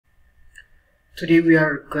Today we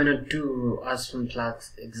are gonna do Aspen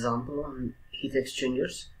plugs example on heat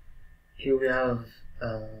exchangers. Here we have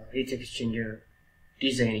heat exchanger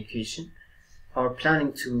Designation. We are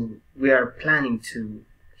planning to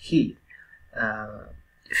heat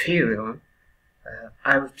Ethereum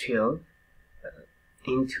airfield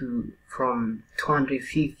into from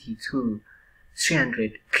 250 to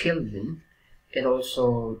 300 Kelvin, and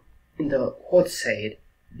also in the hot side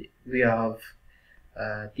we have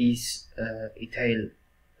this ethyl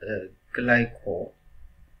glycol,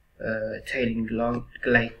 ethylene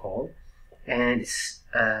glycol, and its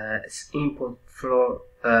input flow.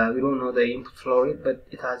 We don't know the input flow rate, but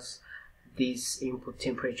it has this input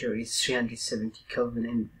temperature is 370 Kelvin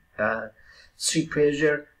and street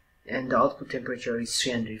pressure, and the output temperature is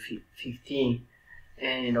 315,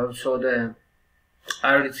 and also the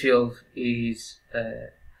R12 is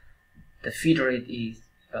the feed rate is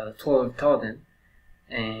 12,000,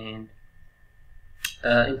 and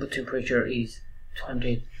input temperature is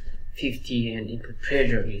 250, and input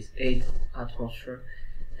pressure is 8 atmosphere,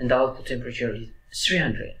 and the output temperature is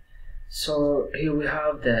 300. So here we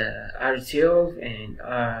have the R12 and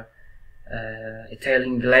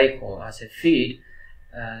ethylene glycol as a feed.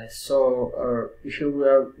 So here we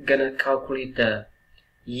are gonna calculate the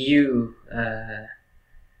U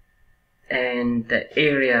and the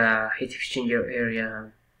area, heat exchanger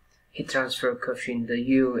area, heat transfer coefficient, the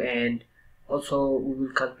U, and also we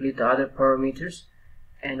will calculate the other parameters.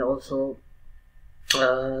 And also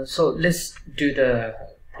so let's do the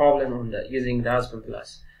problem on using the Aspen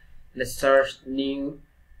Plus. Let's start new,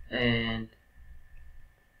 and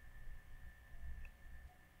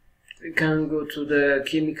we can go to the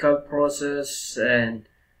chemical process and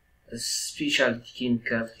specialty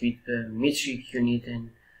chemicals with the metric unit,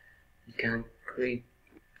 and you can click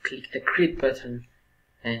the create button.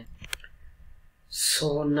 And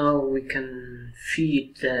so now we can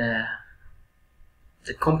feed the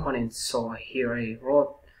components. So here I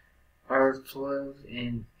wrote R12,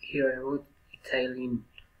 and here I wrote ethylene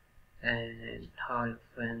and half,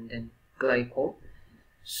 and then glycol.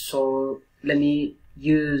 So let me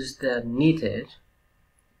use the method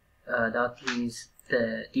that is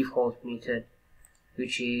the default method,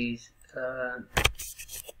 which is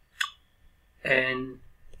nRTL.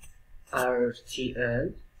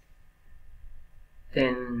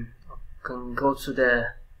 Then I can go to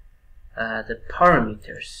the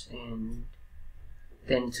parameters, and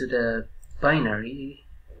then to the binary.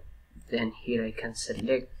 Then here I can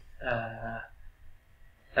select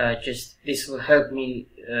just this will help me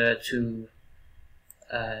to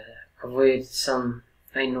avoid some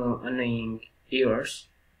annoying errors.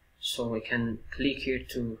 So I can click here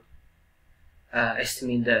to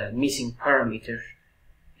estimate the missing parameter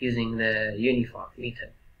using the uniform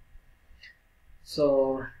method.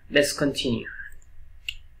 So let's continue.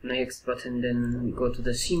 Next button, then we go to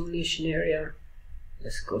the simulation area.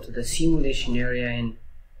 Let's go to the simulation area, and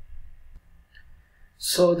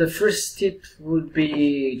so the first step would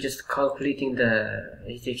be just calculating the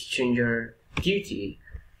heat exchanger duty.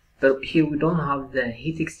 But here we don't have the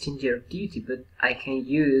heat exchanger duty, but I can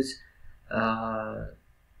use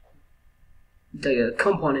the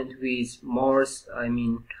component with more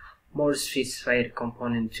specified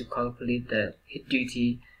component to calculate the heat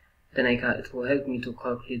duty. Then it will help me to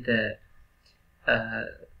calculate the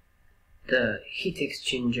heat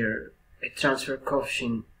exchanger transfer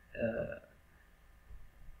coefficient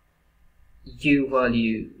U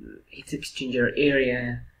value, heat exchanger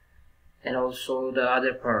area, and also the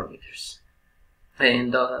other parameters.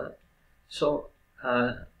 And so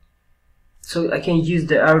I can use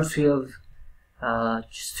the R12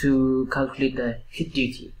 just to calculate the heat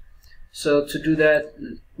duty. So to do that,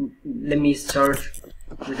 let me start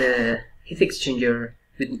with the heat exchanger,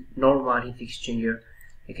 with normal heat exchanger.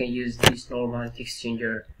 I can use this normal heat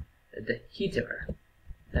exchanger, the heater,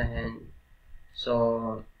 and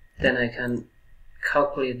so then I can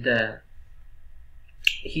calculate the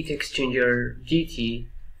heat exchanger duty.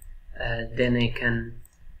 Then I can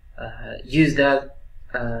use that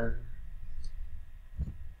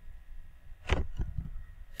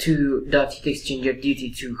heat exchanger duty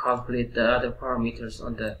to calculate the other parameters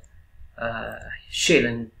on the shell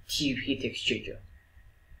and tube heat exchanger.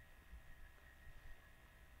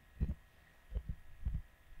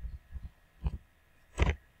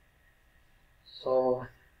 So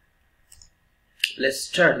let's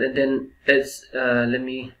start, and then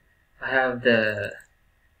I have the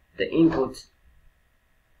input.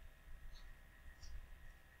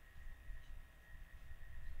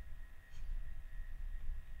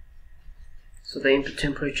 So the input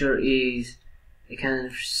temperature is, you can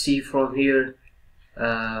see from here,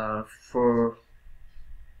 for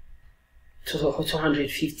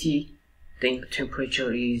 250. The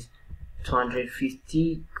temperature is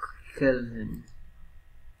 250 Kelvin,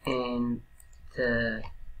 and the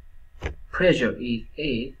pressure is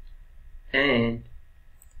 8, and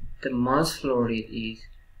the mass flow rate is,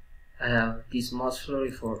 I have this mass flow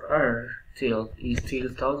rate for R12 is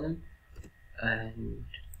 12,000, and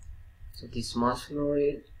so this mass flow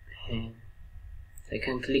rate, and I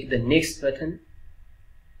can click the next button,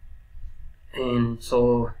 and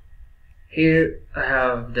so here I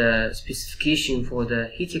have the specification for the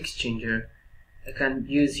heat exchanger. I can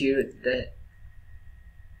use here the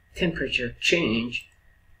temperature change,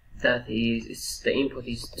 that is, the input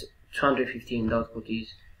is 250 and the output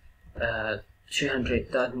is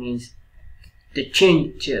 300. That means the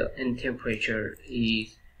change in temperature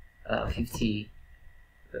is 50.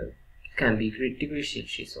 It can be degrees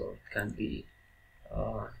Celsius, or it can be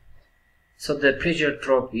so the pressure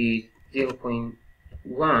drop is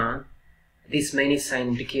 0.1. This minus sign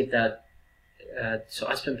indicates that so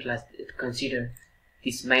Aspen Plus consider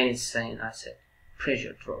this minus sign as a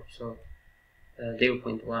pressure drop. So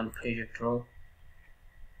 0.1 pressure drop,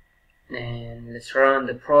 and let's run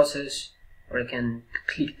the process, or I can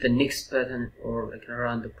click the next button, or I can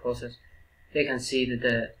run the process. You can see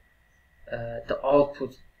that the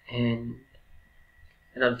output, and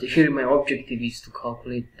here my objective is to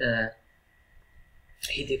calculate the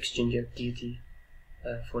heat exchanger duty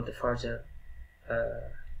for the further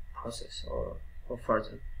process or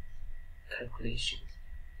further calculation.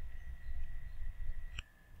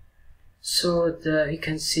 So we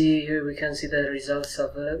can see here, we can see the results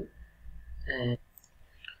available, and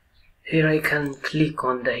here I can click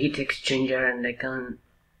on the heat exchanger, and I can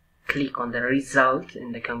click on the result,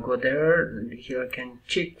 and I can go there, and here I can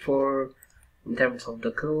check for, in terms of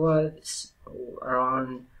the kilowatts,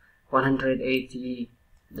 around 180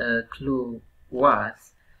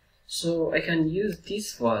 kilowatts. So I can use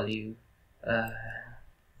this value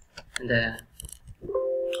in the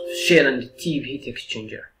shell and tube heat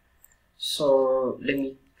exchanger. So let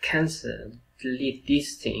me delete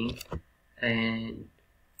this thing, and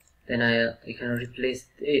then I can replace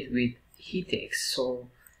it with heatex.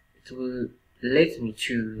 So it will let me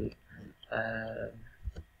to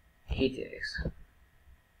heatex.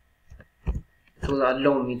 It will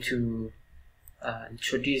allow me to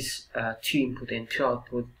introduce 2 input and 2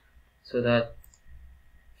 output, so that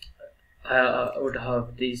I would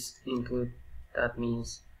have this input, that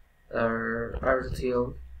means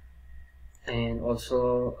R12, and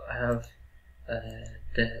also I have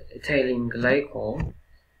the ethylene glycol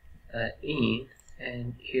in,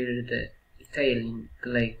 and here the ethylene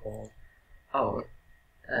glycol out,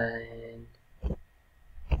 and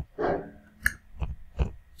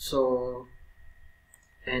so,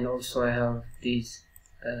 and also I have this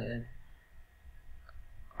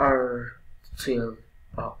R12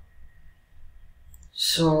 out.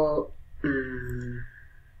 So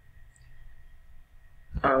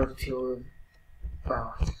R12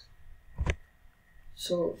 out.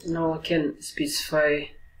 So now I can specify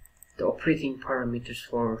the operating parameters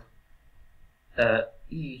for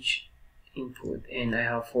each input, and I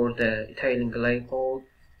have for the ethylene glycol,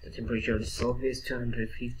 the temperature is always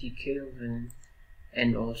 250 Kelvin,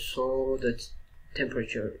 and also the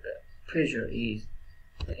temperature pressure is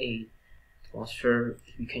 8 atmosphere.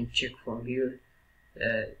 We can check from here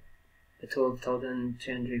the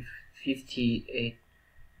 12,258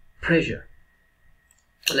 pressure.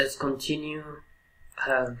 Let's continue.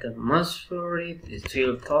 Have the mass flow rate is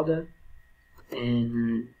 12,000,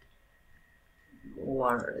 and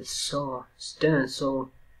what so done.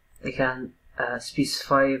 So I can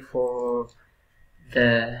specify for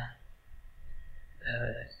the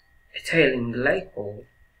ethylene glycol,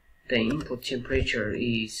 the input temperature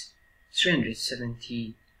is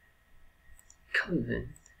 370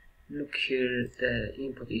 Kelvin. Look here, the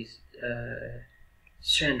input is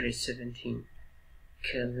 317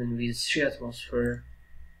 Kelvin with 3 atmosphere,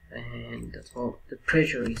 and the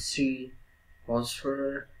pressure is 3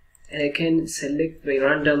 atmosphere, and I can select by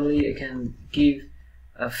randomly. I can give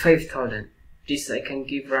 5,000. This I can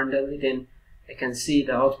give randomly, then I can see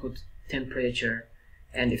the output temperature,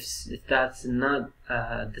 and if that's not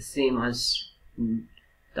the same as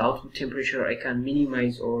the output temperature, I can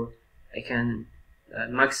minimize, or I can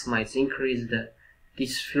maximize, increase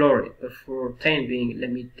this flow rate. But for time being,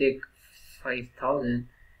 let me take 5,000,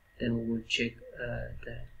 then we will check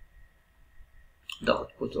the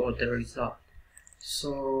output or the result.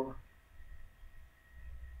 So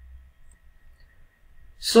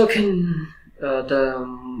can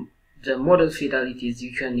the model fidelities,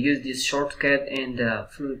 you can use this shortcut, and the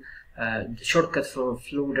shortcut for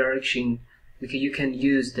flow direction you can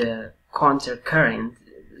use the counter current.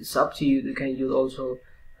 It's up to you. You can use also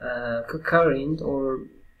current, or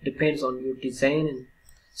depends on your design. And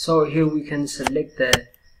so here we can select the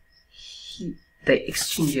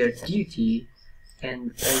exchanger duty,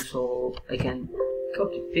 and also I can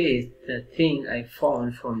copy paste the thing I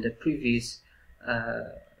found from the previous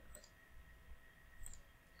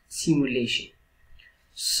simulation.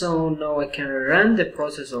 So now I can run the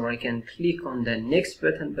process, or I can click on the next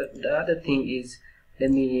button. But the other thing is,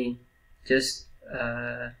 let me just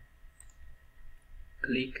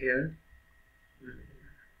click here.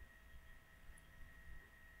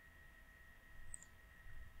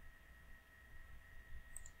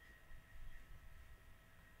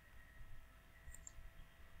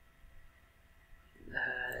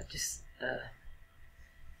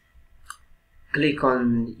 Click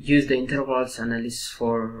on use the intervals analysis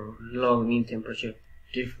for log mean temperature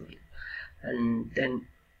difference, and then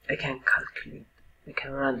I can calculate. I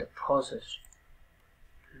can run the process.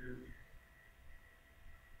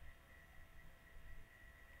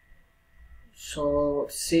 So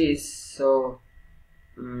it says so.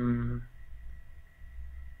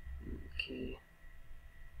 Okay.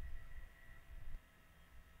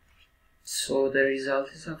 So the result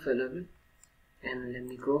is available, and let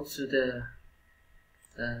me go to the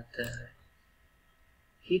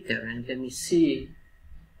heater, and let me see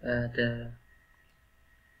the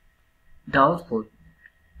output.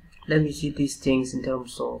 Let me see these things in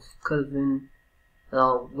terms of Kelvin.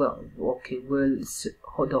 Well, okay, well,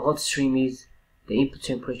 the hot stream is, the input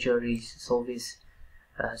temperature is always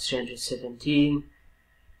 370,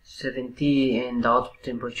 and the output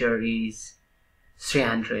temperature is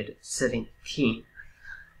 317.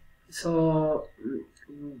 So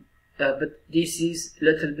but this is a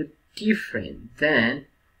little bit different than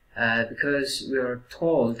because we are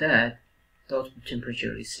told that the output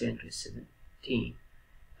temperature is 315,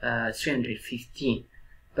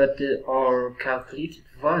 but our calculated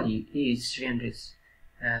value is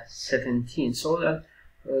 317. So that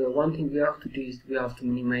one thing we have to do is we have to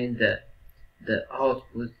minimize the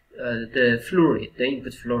output, the flow rate, the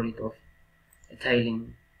input flow rate of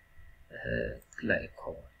ethylene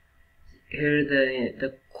glycol. Here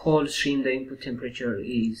the cold stream, the input temperature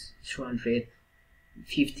is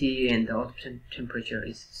 250, and the output temperature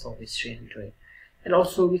is always 300. And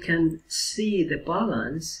also we can see the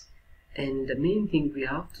balance, and the main thing we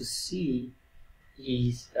have to see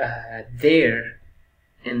is there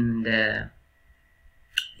in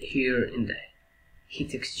here in the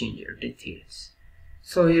heat exchanger details.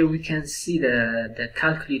 So here we can see the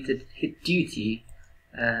calculated heat duty,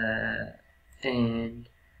 and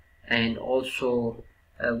also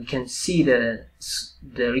we can see the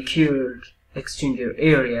required exchanger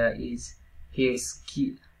area is here is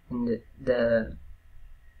key, and the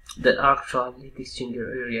actual heat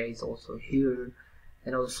exchanger area is also here.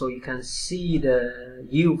 And also you can see the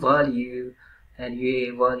U value and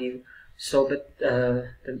UA value. So but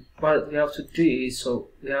what we have to do is, so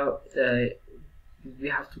we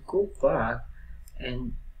have to go back,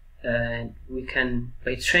 and we can,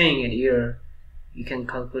 by trying it here, you can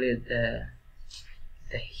calculate the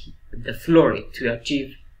flow rate to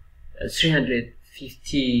achieve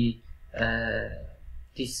 350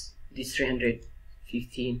 this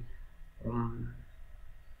 315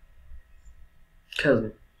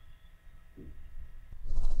 Kelvin.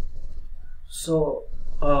 So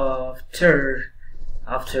after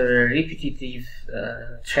repetitive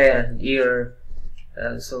trial and error,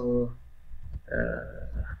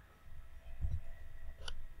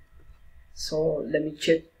 so let me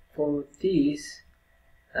check for this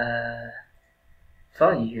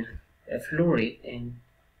value, flow rate, and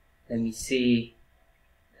let me see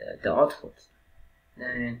the output.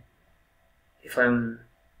 And if I am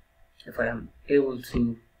able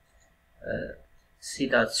to see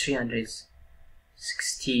that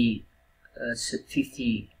 350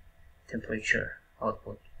 temperature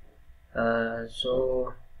output.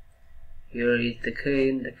 So here is the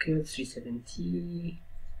current 370,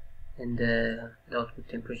 and the output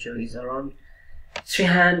temperature is around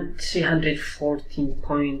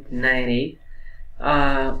 314.98.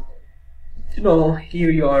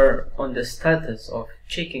 Here you are on the status of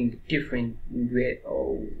checking different way,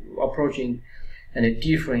 or approaching in a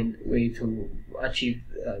different way to achieve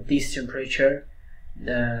this temperature.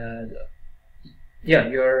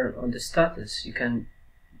 You're on the status. You can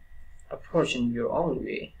approach in your own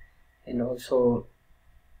way. And also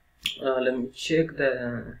let me check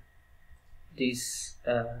this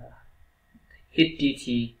heat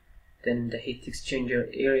dt, then the heat exchanger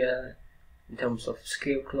area in terms of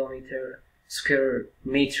square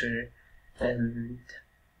meter, and